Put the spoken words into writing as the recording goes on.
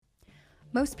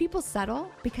Most people settle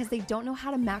because they don't know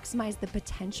how to maximize the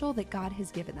potential that God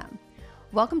has given them.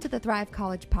 Welcome to the Thrive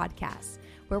College podcast,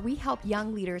 where we help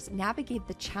young leaders navigate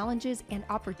the challenges and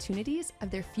opportunities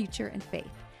of their future and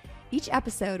faith. Each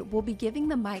episode, we'll be giving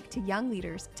the mic to young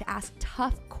leaders to ask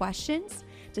tough questions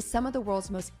to some of the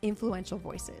world's most influential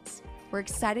voices. We're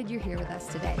excited you're here with us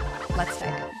today. Let's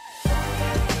dive in.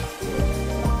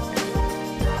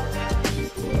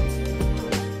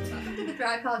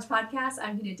 Thrive College podcast.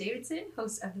 I'm Hina Davidson,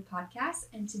 host of the podcast,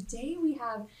 and today we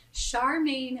have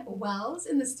Charmaine Wells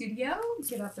in the studio.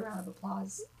 Give up the round of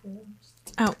applause.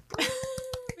 Oh.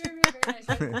 Very nice.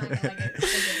 I like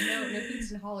it. No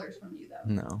hoots and hollers from you,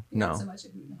 though. No. Not so much a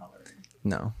hoot and holler.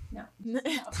 No.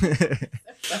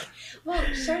 Well,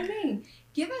 Charmaine,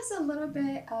 give us a little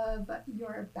bit of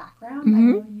your background. I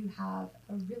know you have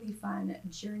a really fun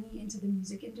journey into the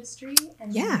music industry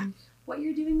and then what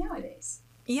you're doing nowadays.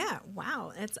 Yeah,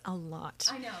 wow, that's a lot.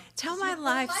 I know. Tell my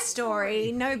life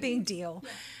story. No big deal.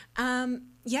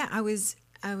 Yeah. I was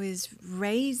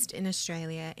raised in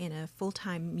Australia in a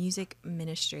full-time music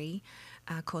ministry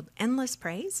called Endless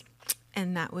Praise,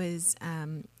 and that was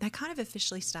that kind of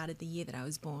officially started the year that I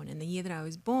was born. And the year that I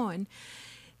was born,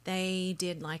 they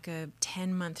did like a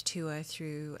 10-month tour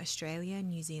through Australia,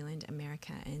 New Zealand,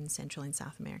 America, and Central and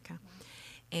South America. Wow.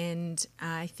 And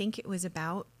I think it was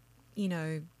about,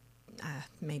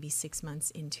 maybe 6 months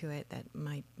into it that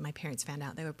my parents found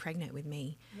out they were pregnant with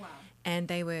me. Wow. And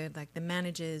they were like the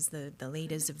managers, the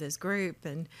leaders of this group,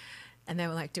 and they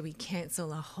were like, do we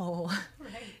cancel a whole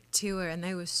tour? And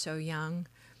they were so young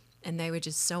and they were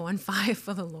just so on fire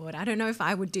for the Lord. I don't know if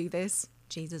I would do this.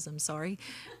 Jesus, I'm sorry.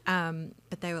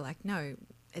 But they were like, no,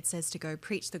 it says to go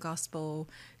preach the gospel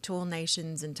to all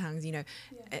nations and tongues.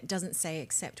 It doesn't say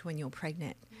except when you're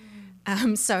pregnant.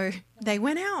 So they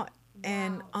went out.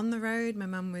 And on the road, my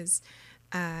mum was,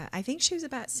 I think she was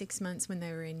about 6 months when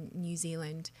they were in New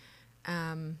Zealand.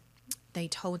 They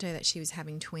told her that she was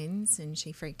having twins and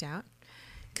she freaked out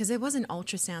because there wasn't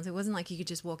ultrasounds. It wasn't like you could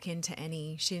just walk into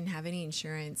she didn't have any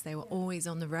insurance. They were always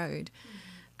on the road.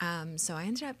 So I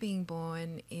ended up being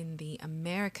born in the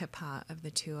America part of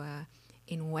the tour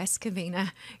in West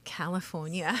Covina,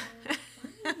 California.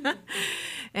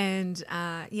 And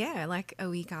like a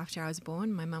week after I was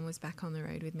born, my mum was back on the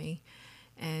road with me,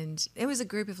 and it was a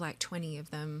group of like 20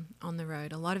 of them on the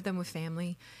road. A lot of them were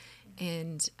family,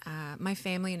 and my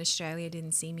family in Australia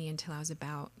didn't see me until I was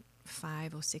about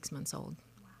 5 or 6 months old.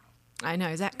 Wow. I know,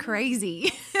 is that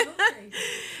crazy? So crazy.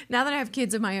 Now that I have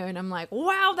kids of my own, I'm like,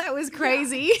 wow, that was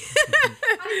crazy.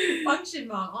 How do you function,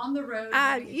 Mom, on the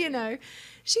road?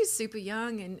 She's super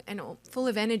young and full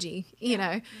of energy, you know.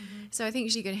 Mm-hmm. So I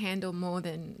think she could handle more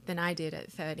than I did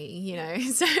at 30,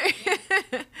 So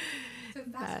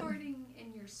fast forwarding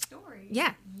in your story,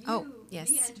 yes.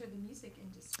 re-entered the music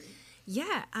industry.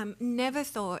 Yeah, never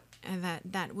thought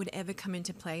that would ever come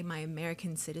into play, my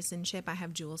American citizenship. I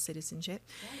have dual citizenship.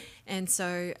 Right. And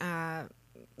so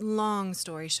long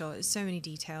story short, so many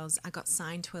details. I got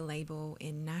signed to a label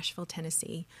in Nashville,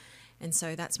 Tennessee. And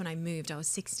so that's when I moved. I was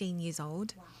 16 years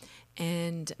old. Wow.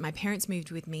 And my parents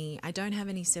moved with me. I don't have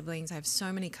any siblings. I have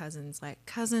so many cousins,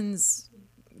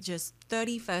 just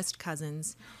 30 first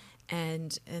cousins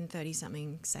and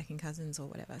 30-something second cousins or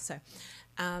whatever. So,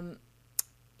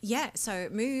 so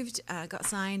moved, got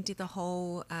signed, did the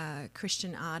whole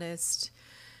Christian artist,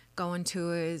 go on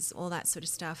tours, all that sort of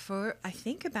stuff for, I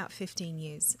think, about 15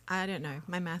 years. I don't know.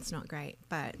 My math's not great,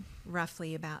 but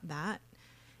roughly about that.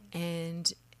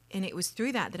 And it was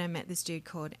through that I met this dude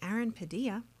called Aaron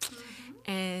Padilla.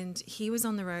 Mm-hmm. And he was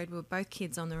on the road. We were both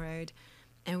kids on the road.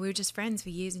 And we were just friends for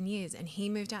years and years. And he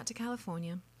moved out to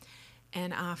California.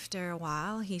 And after a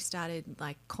while, he started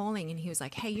calling and he was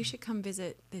like, hey, you should come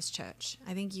visit this church.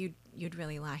 I think you'd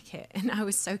really like it. And I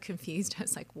was so confused. I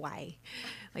was like, why?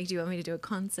 Do you want me to do a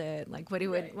concert? What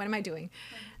am I doing?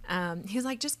 He was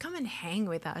like, just come and hang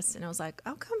with us. And I was like,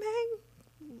 oh, come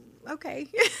hang. Okay.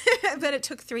 But it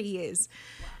took 3 years.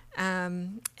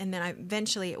 And then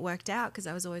eventually it worked out because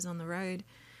I was always on the road,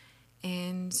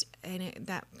 and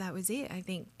that was it. I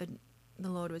think the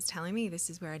Lord was telling me this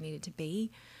is where I needed to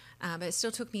be, but it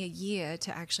still took me a year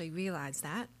to actually realize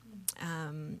that.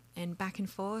 And back and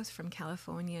forth from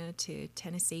California to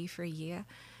Tennessee for a year,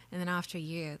 and then after a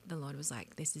year, the Lord was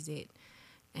like, "This is it."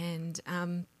 And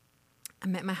I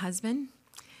met my husband,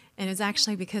 and it was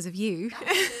actually because of you.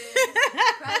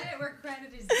 Credit where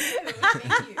credit is due.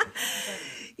 Thank you.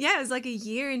 Yeah, it was like a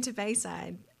year into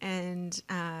Bayside, and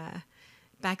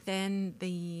back then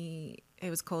it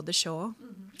was called The Shore,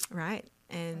 right?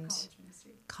 And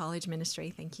college ministry,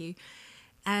 thank you.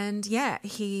 And yeah,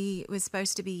 he was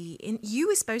supposed to be you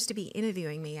were supposed to be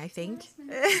interviewing me, I think.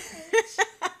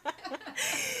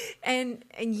 And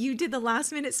you did the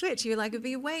last minute switch. You were like, it'd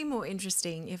be way more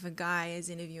interesting if a guy is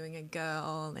interviewing a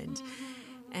girl,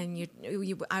 and you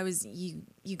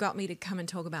got me to come and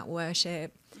talk about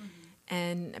worship.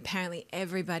 And apparently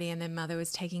everybody and their mother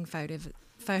was taking photos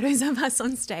of us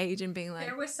on stage and being like,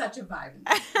 there was such a vibe.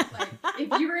 Like,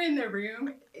 if you were in the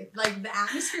room, the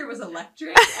atmosphere was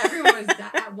electric. Everyone was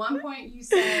at one point you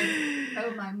said,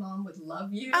 "Oh, my mom would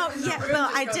love you." Oh yeah, well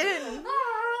I didn't.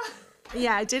 Ah.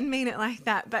 Yeah, I didn't mean it like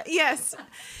that, but yes.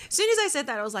 As soon as I said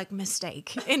that, I was like,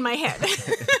 mistake in my head.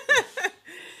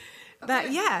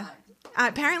 But yeah,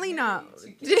 apparently not.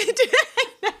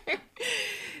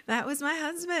 That was my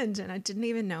husband, and I didn't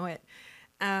even know it.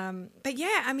 But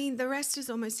yeah, I mean, the rest is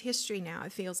almost history now.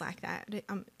 It feels like that.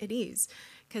 It is,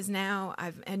 because now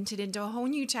I've entered into a whole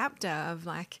new chapter of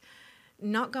like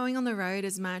not going on the road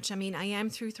as much. I mean, I am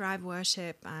through Thrive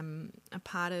Worship. I'm a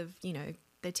part of,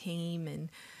 the team, and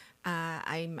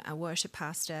I'm a worship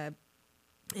pastor,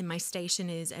 and my station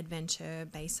is Adventure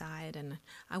Bayside, and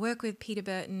I work with Peter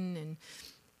Burton, and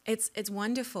it's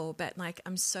wonderful. But like,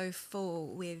 I'm so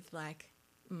full with like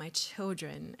my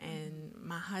children and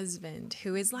my husband,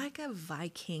 who is like a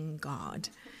Viking god.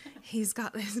 He's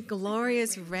got this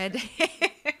glorious red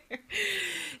hair.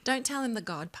 Don't tell him the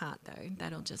god part though.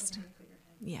 That'll just,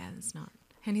 yeah, it's not.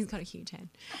 And he's got a huge head.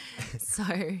 So,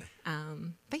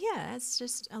 but yeah, that's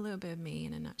just a little bit of me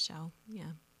in a nutshell.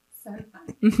 Yeah. So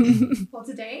fun. Well,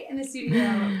 today in the studio,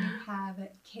 we have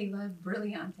Caleb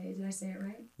Brilliante. Did I say it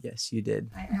right? Yes, you did.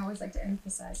 I always like to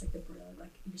emphasize like the brilliant,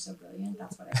 like you're so brilliant.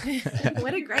 That's what I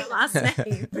What a great last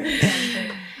name.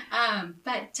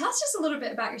 But tell us just a little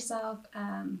bit about yourself,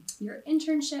 your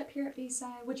internship here at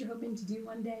Bayside, what you're hoping to do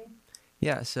one day.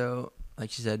 Yeah, so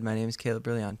like you said, my name is Caleb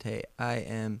Brilliante.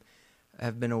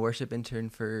 I've been a worship intern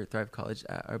for Thrive College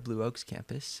at our Blue Oaks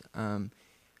campus.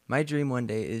 My dream one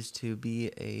day is to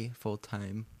be a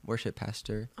full-time worship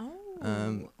pastor,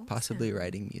 Awesome. possibly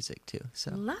writing music too.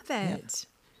 So Love it.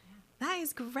 Yeah. That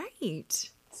is great.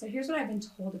 So here's what I've been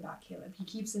told about Caleb. He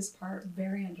keeps this part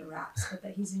very under wraps, but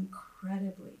that he's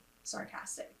incredibly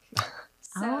sarcastic.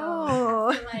 So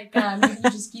I feel like maybe you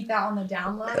just keep that on the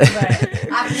down low.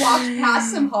 But I've walked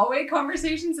past some hallway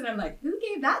conversations and I'm like, who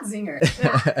gave that zinger?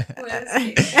 That was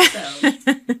Caleb.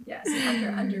 So yes,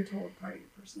 undertold part of your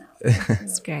personality.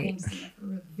 That's great. Thanks for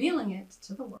revealing it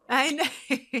to the world. I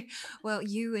know. Well,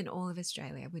 you and all of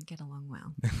Australia would get along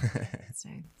well. So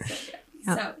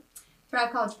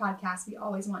Thrive College Podcast, we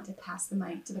always want to pass the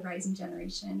mic to the rising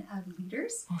generation of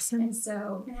leaders. Awesome. And so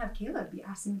we're going to have Caleb be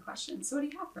asking the questions. So what do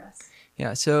you have for us?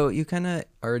 Yeah, so you kind of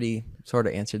already sort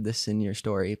of answered this in your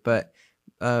story, but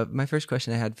my first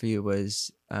question I had for you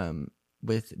was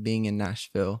with being in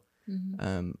Nashville,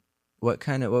 what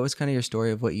was kind of your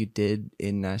story of what you did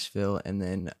in Nashville and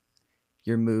then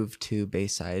your move to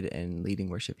Bayside and leading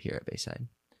worship here at Bayside?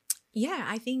 Yeah,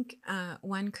 I think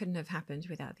one couldn't have happened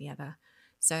without the other.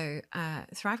 So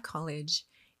Thrive College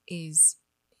is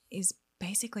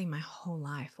basically my whole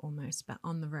life almost, but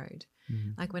on the road.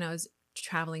 Mm-hmm. Like when I was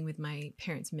traveling with my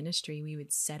parents' ministry, we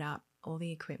would set up all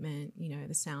the equipment,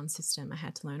 the sound system. I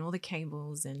had to learn all the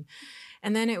cables, and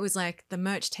then it was like the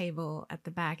merch table at the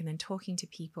back, and then talking to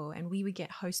people, and we would get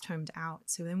host homed out.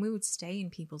 So then we would stay in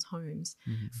people's homes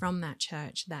from that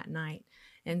church that night,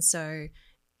 and so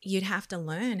you'd have to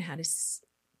learn how to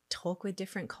talk with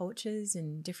different cultures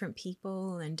and different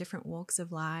people and different walks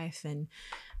of life. And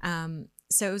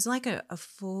so it was like a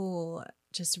full,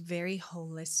 just very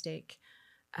holistic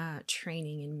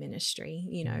training in ministry,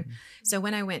 So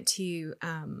when I went to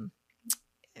I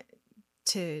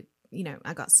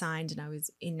got signed and I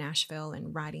was in Nashville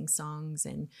and writing songs,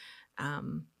 and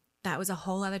that was a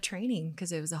whole other training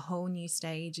because it was a whole new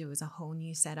stage. It was a whole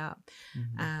new setup,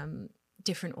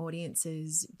 different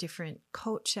audiences, different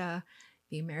culture.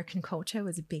 The American culture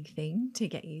was a big thing to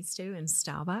get used to, and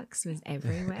Starbucks was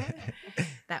everywhere.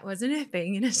 That wasn't a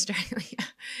thing in Australia.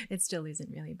 It still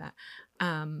isn't really, but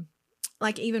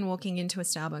like even walking into a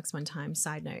Starbucks one time,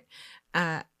 side note,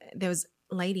 there was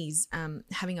ladies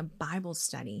having a Bible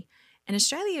study. And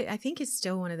Australia, I think, is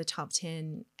still one of the top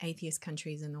 10 atheist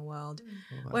countries in the world,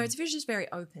 where it's just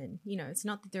very open. It's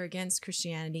not that they're against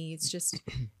Christianity. It's just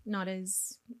not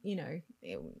as,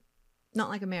 not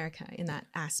like America in that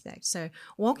aspect. So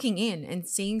walking in and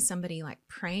seeing somebody like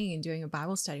praying and doing a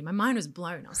Bible study, my mind was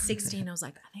blown. I was 16. I was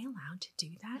like, are they allowed to do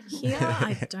that here?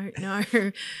 I don't know.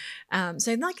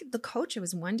 So like the culture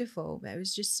was wonderful, but it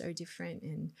was just so different.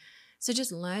 And so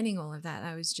just learning all of that,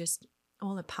 I was just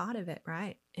all a part of it,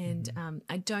 right? And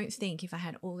I don't think if I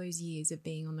had all those years of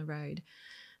being on the road,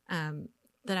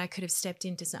 that I could have stepped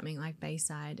into something like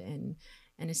Bayside and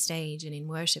a stage and in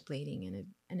worship leading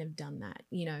and have done that,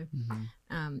 you know.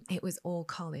 It was all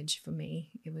college for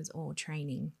me. It was all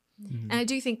training. And I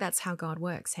do think that's how God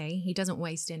works, hey? He doesn't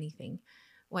waste anything.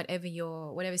 Whatever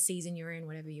season you're in,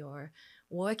 whatever you're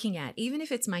working at, even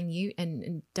if it's minute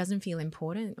and doesn't feel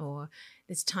important, or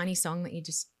this tiny song that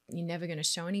you're never going to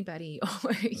show anybody,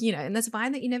 or, you know, and that's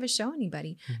fine that you never show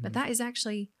anybody, but that is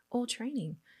actually all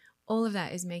training. All of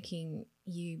that is making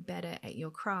you better at your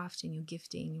craft and your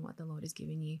gifting and what the Lord has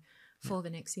given you for the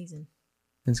next season.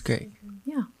 That's great.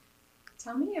 Yeah.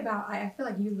 Tell me about, I feel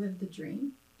like you live the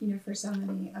dream, you know, for so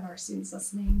many of our students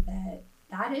listening,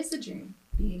 that is the dream,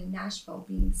 being in Nashville,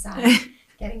 being signed,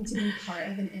 getting to be part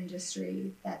of an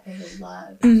industry that they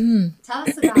love. Tell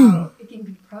us about, it can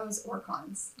be pros or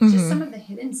cons, just some of the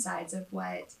hidden sides of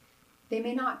what they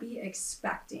may not be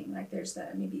expecting. Like there's the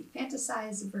maybe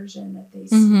fantasized version that they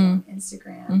see on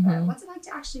Instagram, but what's it like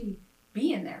to actually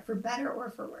be in there, for better or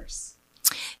for worse?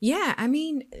 Yeah, I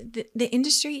mean, the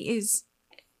industry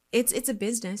it's a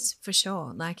business for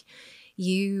sure. Like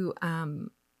you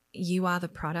are the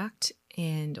product,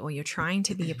 or you're trying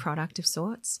to be a product of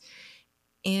sorts.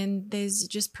 And there's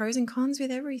just pros and cons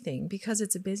with everything because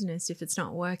it's a business. If it's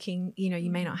not working, you know, you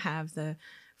may not have the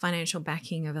financial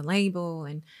backing of a label,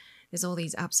 and there's all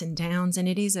these ups and downs. And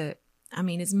it is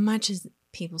as much as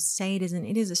people say it isn't,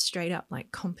 it is a straight up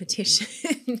like competition.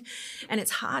 And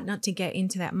it's hard not to get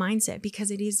into that mindset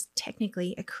because it is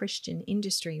technically a Christian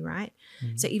industry, right?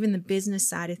 So even the business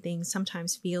side of things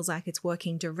sometimes feels like it's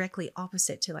working directly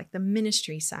opposite to like the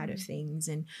ministry side of things,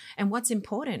 and what's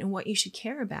important and what you should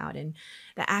care about, and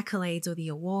the accolades or the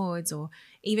awards or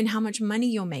even how much money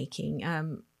you're making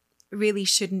really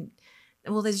shouldn't.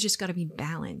 Well, there's just got to be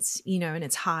balance, you know, and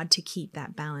it's hard to keep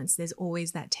that balance. There's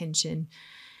always that tension.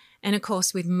 And of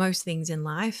course, with most things in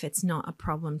life, it's not a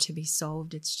problem to be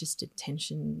solved. It's just a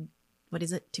tension. What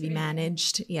is it? To be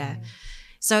managed. Yeah.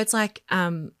 So it's like,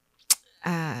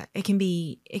 it can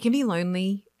be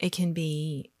lonely. It can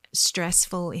be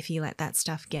stressful if you let that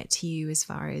stuff get to you, as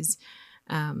far as,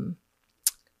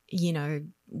 you know,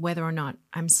 whether or not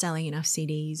I'm selling enough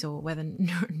CDs, or whether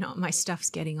or not my stuff's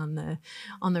getting on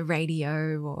the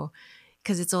radio, or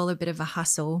because it's all a bit of a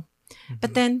hustle.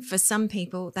 But then for some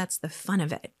people, that's the fun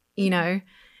of it, you know,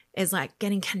 is like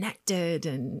getting connected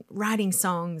and writing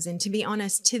songs. And to be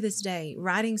honest, to this day,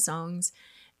 writing songs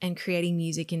and creating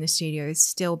music in the studio is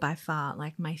still by far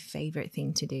like my favorite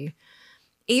thing to do.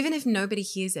 Even if nobody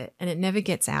hears it and it never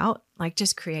gets out, like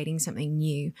just creating something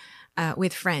new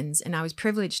with friends. And I was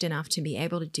privileged enough to be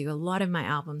able to do a lot of my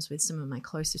albums with some of my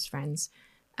closest friends,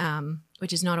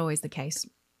 which is not always the case.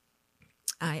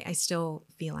 I still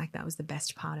feel like that was the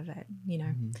best part of it, you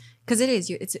know, because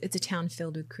it's a town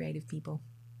filled with creative people,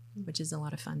 which is a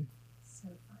lot of fun. So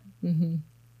fun.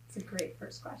 It's a great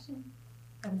first question.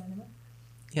 Another one?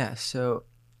 Yeah. So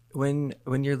when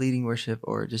you're leading worship,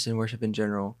 or just in worship in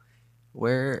general,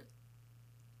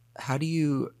 how do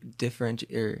you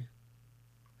differentiate, or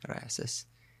how do I ask this?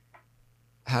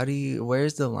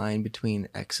 Where's the line between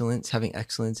having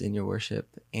excellence in your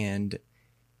worship,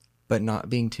 but not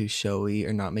being too showy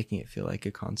or not making it feel like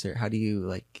a concert? How do you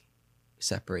like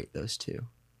separate those two?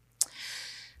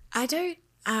 I don't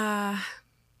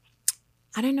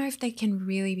know if they can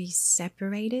really be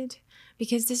separated,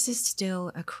 because this is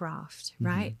still a craft,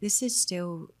 right? This is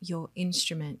still your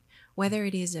instrument, whether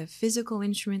it is a physical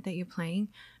instrument that you're playing,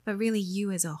 but really you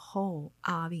as a whole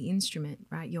are the instrument,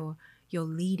 right? You're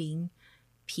leading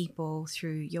people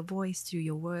through your voice, through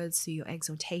your words, through your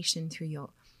exhortation, through your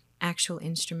actual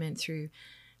instrument, through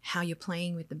how you're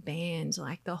playing with the band.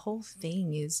 Like the whole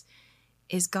thing is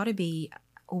got to be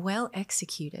well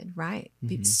executed, right?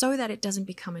 So that it doesn't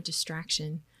become a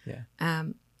distraction. Yeah.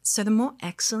 So the more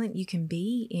excellent you can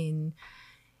be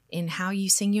in how you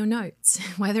sing your notes,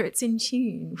 whether it's in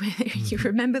tune, whether you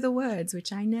remember the words,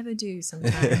 which I never do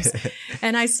sometimes.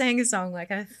 And I sang a song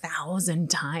like 1,000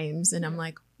 times, and I'm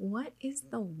like, what is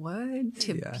the word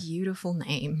to beautiful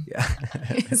name? Yeah.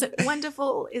 Is it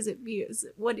wonderful? Is it beautiful?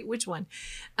 Which one?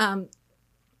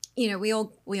 You know, we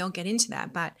all get into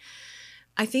that, but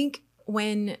I think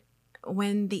when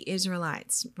the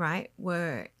Israelites, right,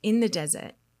 were in the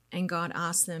desert, and God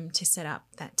asked them to set up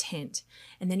that tent,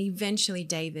 and then eventually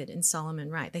David and Solomon,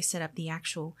 right, they set up the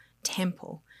actual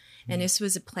temple, and this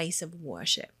was a place of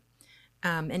worship,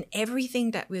 and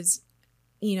everything that was,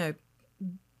 you know,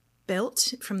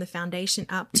 built from the foundation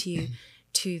up to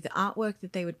to the artwork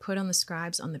that they would put on the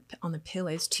scribes on the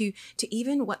pillars, to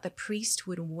even what the priest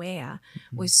would wear,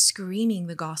 was screaming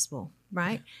the gospel,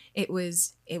 right? Yeah.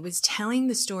 It was telling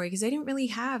the story, because they didn't really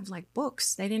have like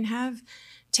books. They didn't have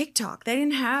TikTok. They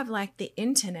didn't have like the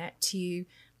internet to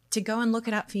go and look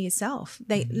it up for yourself.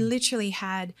 They literally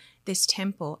had this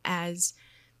temple as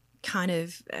kind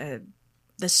of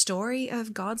the story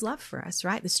of God's love for us,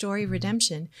 right? The story of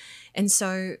redemption. And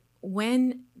so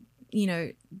when, you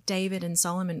know, David and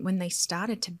Solomon, when they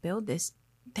started to build this,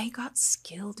 they got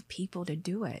skilled people to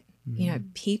do it. You know,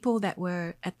 people that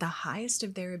were at the highest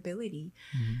of their ability,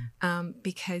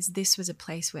 because this was a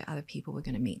place where other people were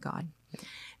going to meet God.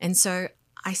 And so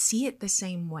I see it the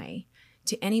same way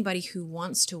to anybody who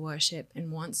wants to worship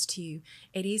and wants to.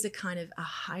 It is a kind of a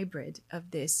hybrid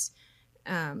of this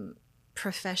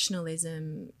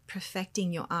professionalism,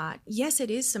 perfecting your art. Yes, it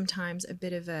is sometimes a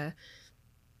bit of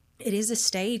it is a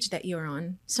stage that you're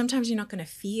on. Sometimes you're not going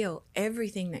to feel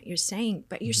everything that you're saying,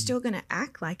 but you're still going to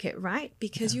act like it, right?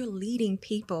 Because you're leading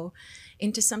people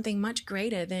into something much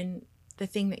greater than the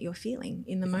thing that you're feeling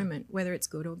in the moment, whether it's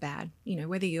good or bad, you know,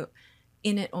 whether you're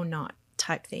in it or not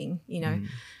type thing, you know.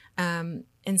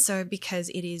 And so because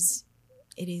it is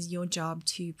your job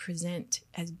to present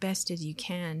as best as you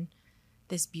can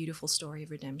this beautiful story of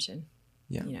redemption.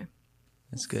 Yeah. You know.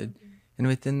 That's good. And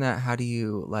within that, how do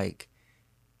you, like,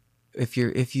 if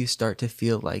you start to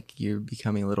feel like you're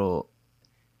becoming a little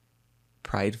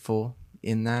prideful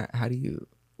in that, how do you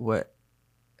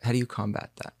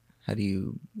combat that? How do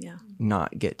you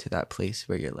not get to that place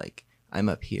where you're like, I'm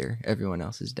up here, everyone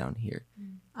else is down here?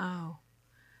 Oh,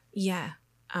 yeah.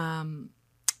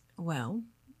 Well,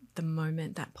 the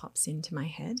moment that pops into my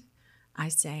head, I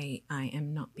say, I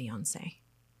am not Beyonce,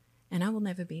 and I will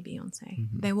never be Beyonce.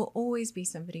 There will always be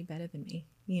somebody better than me,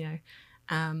 you know.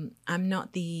 I'm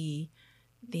not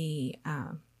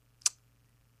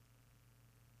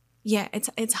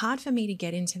it's hard for me to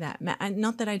get into that.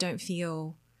 Not that I don't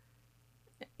feel,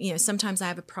 you know, sometimes I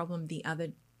have a problem the other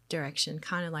direction,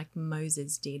 kind of like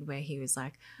Moses did, where he was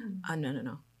like, oh,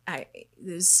 no. I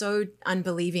was so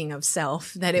unbelieving of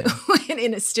self that it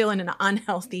went still in an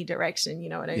unhealthy direction. You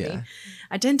know what I mean?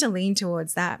 I tend to lean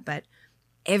towards that, but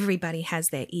everybody has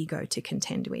their ego to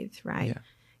contend with, right? Yeah.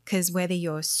 Because whether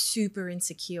you're super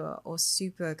insecure or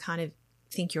super kind of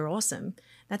think you're awesome,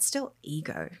 that's still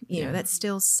ego. You know, that's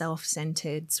still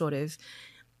self-centered sort of.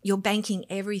 You're banking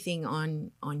everything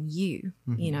on you.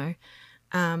 You know,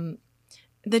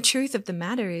 the truth of the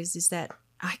matter is that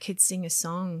I could sing a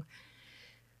song,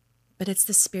 but it's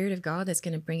the Spirit of God that's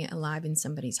going to bring it alive in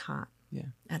somebody's heart. Yeah.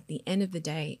 At the end of the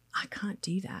day, I can't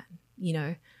do that. You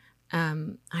know,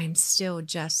 I'm still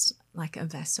just like a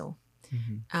vessel.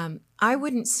 I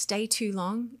wouldn't stay too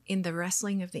long in the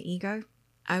wrestling of the ego.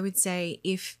 I would say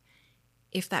if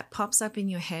that pops up in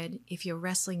your head, if you're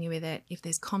wrestling with it, if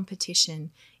there's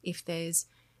competition, if there's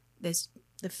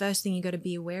the first thing you got to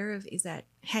be aware of is that,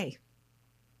 hey,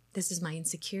 this is my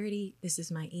insecurity, this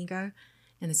is my ego.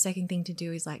 And the second thing to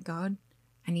do is like, God,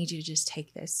 I need you to just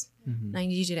take this. I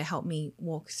need you to help me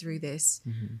walk through this.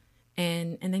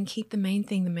 And then keep the main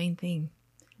thing,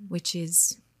 which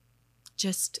is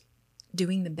just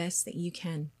doing the best that you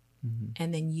can,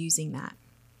 and then using that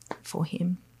for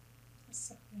Him. That's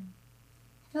so good.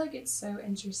 I feel like it's so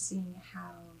interesting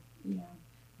how, you know,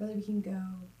 whether we can go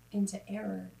into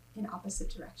error in opposite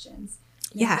directions.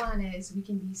 One is we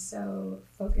can be so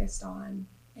focused on,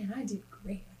 and I did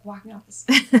great, like walking off the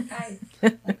stage,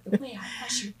 like the way I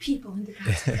ushered people into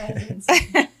God's presence.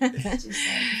 It's just like,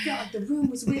 I felt like the room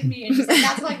was with me, and just, like,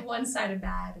 that's like one side of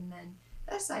bad, and then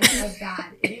the other side of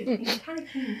bad. It kind of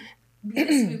can be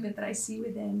this movement that I see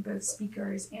within both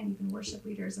speakers and even worship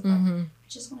leaders of like, I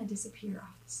just want to disappear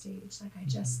off the stage. Like I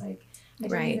just like, I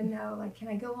don't even know, like, can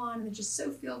I go on? And they're just so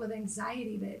filled with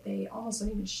anxiety that they almost don't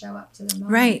even show up to the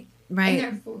moment. Right. And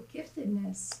they're full of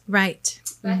giftedness. Right.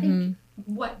 But I think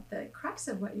what the crux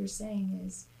of what you're saying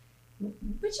is,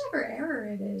 whichever error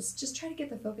it is, just try to get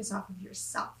the focus off of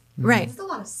yourself. Right. It's a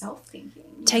lot of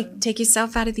self-thinking. Take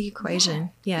yourself out of the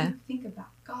equation. Yeah. Think about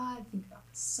God. Think about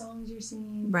the songs you're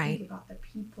singing. Right. Think about the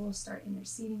people. Start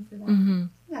interceding for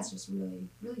them. That's just really,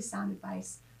 really sound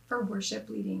advice for worship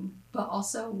leading, but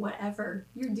also whatever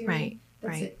you're doing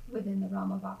that's within the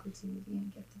realm of opportunity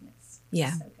and giftedness.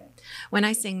 Yeah. So good. When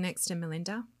I sing next to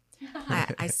Melinda,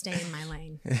 I stay in my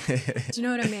lane. Do you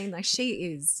know what I mean? Like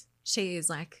she is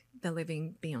like the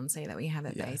living Beyonce that we have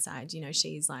at Bayside. You know,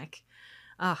 she's like,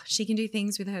 she can do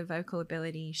things with her vocal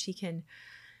ability. She can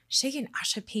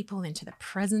usher people into the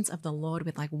presence of the Lord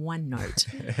with like one note.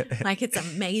 Like it's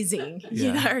amazing,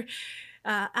 you know?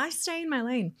 I stay in my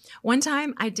lane. One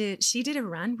time she did a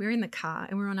run. We were in the car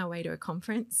and we were on our way to a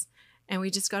conference and we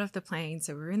just got off the plane.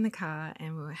 So we were in the car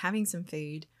and we were having some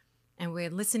food and we're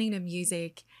listening to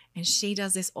music and she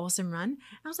does this awesome run.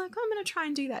 I was like, oh, I'm going to try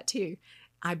and do that too.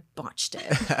 I botched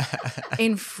it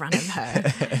in front of her.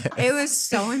 It was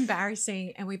so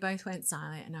embarrassing. And we both went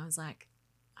silent and I was like,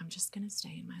 I'm just going to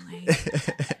stay in my lane.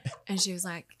 And she was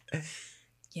like,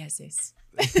 yes, sis.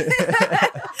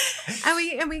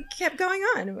 and we kept going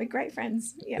on and we're great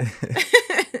friends. Yeah.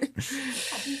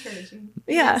 That's encouraging.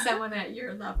 Yeah. Like someone at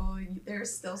your level,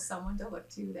 there's still someone to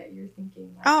look to that you're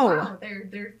thinking, like, oh, wow,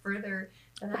 they're further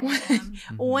than I am.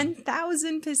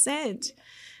 1000%.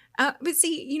 But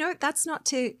see, that's not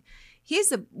to, here's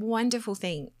the wonderful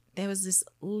thing. There was this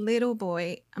little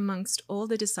boy amongst all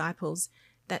the disciples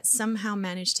that somehow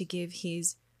managed to give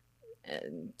his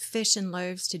fish and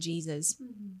loaves to Jesus.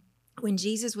 Mm-hmm. When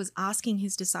Jesus was asking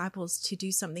his disciples to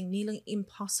do something nearly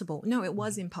impossible. No, it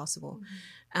was impossible.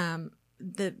 Mm-hmm.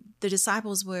 The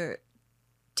disciples were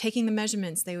taking the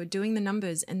measurements. They were doing the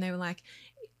numbers and they were like,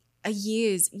 a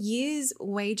year's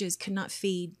wages could not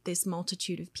feed this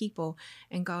multitude of people.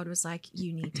 And God was like,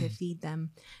 you need to feed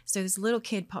them. So this little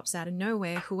kid pops out of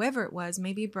nowhere, whoever it was,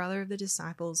 maybe a brother of the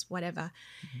disciples, whatever,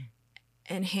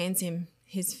 and hands him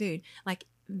his food. Like,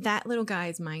 that little guy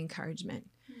is my encouragement,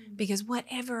 because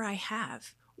whatever I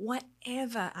have,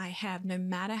 no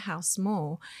matter how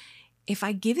small, if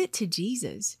I give it to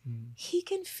Jesus, he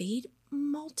can feed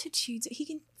multitudes. He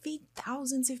can feed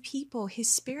thousands of people. His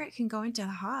spirit can go into the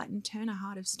heart and turn a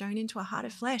heart of stone into a heart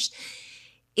of flesh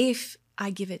if I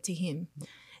give it to him.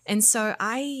 And so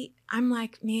I'm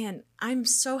like, man, I'm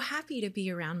so happy to be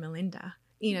around Melinda.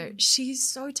 She's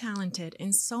so talented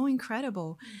and so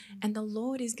incredible. And the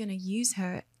Lord is going to use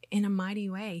her in a mighty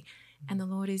way. And the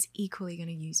Lord is equally going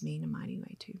to use me in a mighty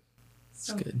way too.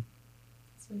 So good.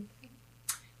 That's really good.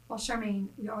 Well, Charmaine,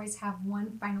 we always have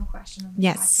one final question on the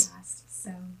podcast.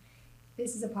 So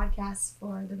this is a podcast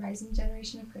for the rising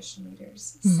generation of Christian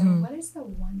leaders. Mm-hmm. So what is the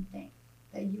one thing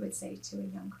that you would say to a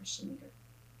young Christian leader?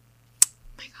 Oh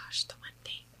my gosh, the one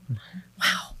thing.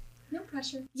 Wow. No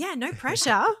pressure. Yeah, no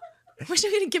pressure. Wish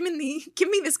you would have give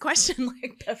me this question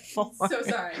like before. So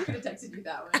sorry, I could have texted you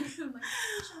that one. I'm like,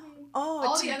 oh,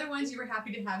 all the other ones you were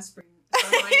happy to have spring.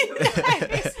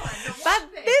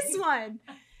 This one.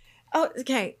 Oh,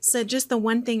 okay. So just the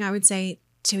one thing I would say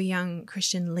to a young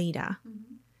Christian leader.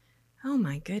 Mm-hmm. Oh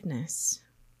my goodness.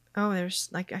 Oh, I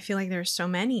feel like there are so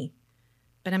many,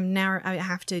 but I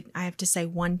have to say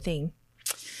one thing.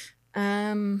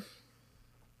 Oh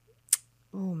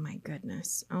my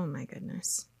goodness.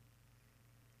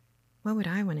 What would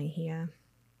I want to hear?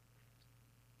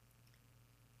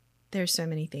 There are so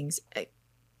many things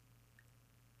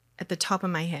at the top of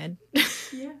my head.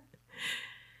 Yeah.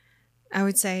 I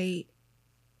would say,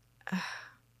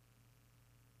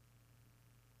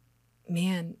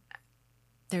 man,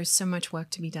 there's so much work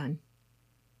to be done.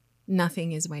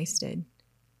 Nothing is wasted.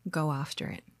 Go after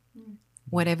it. Mm.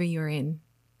 Whatever you're in,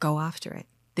 go after it.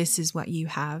 This is what you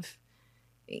have.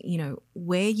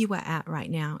 Where you are at right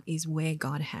now is where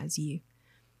God has you.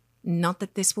 Not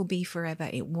that this will be forever.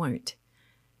 It won't.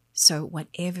 So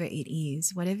whatever it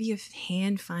is, whatever your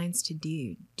hand finds to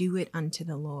do, do it unto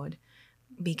the Lord,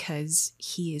 because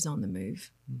he is on the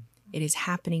move. Mm. It is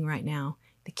happening right now.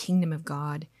 The kingdom of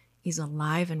God is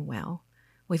alive and well.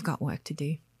 We've got work to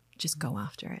do. Just go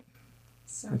after it.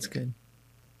 So that's good.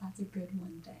 That's a good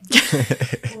one thing.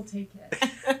 We'll take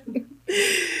it.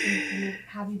 We'll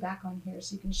have you back on here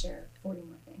so you can share 40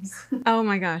 more things. Oh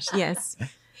my gosh, yes.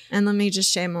 And let me just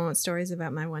share more stories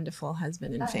about my wonderful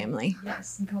husband and family.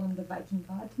 Yes, and call him the Viking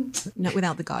God. No,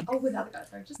 without the God. Oh, without the God.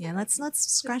 Sorry. Yeah, let's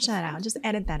scratch that out. Just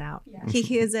edit that out. Yeah. He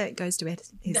hears it, goes to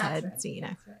his head, right. so you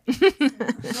know. Right.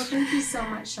 Well, thank you so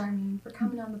much, Charmaine, for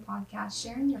coming on the podcast,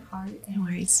 sharing your heart, and no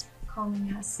worries.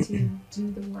 Calling us to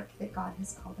do the work that God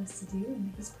has called us to do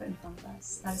and He's put in front of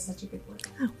us. That is such a good work.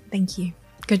 Oh, thank you.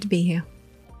 Good to be here.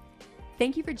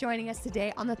 Thank you for joining us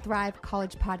today on the Thrive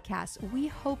College podcast. We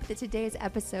hope that today's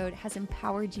episode has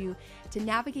empowered you to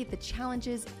navigate the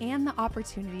challenges and the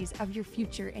opportunities of your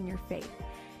future and your faith.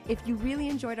 If you really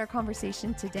enjoyed our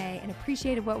conversation today and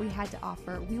appreciated what we had to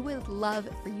offer, we would love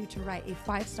for you to write a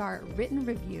 5-star written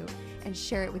review and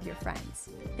share it with your friends.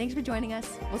 Thanks for joining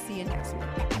us. We'll see you next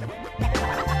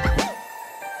week.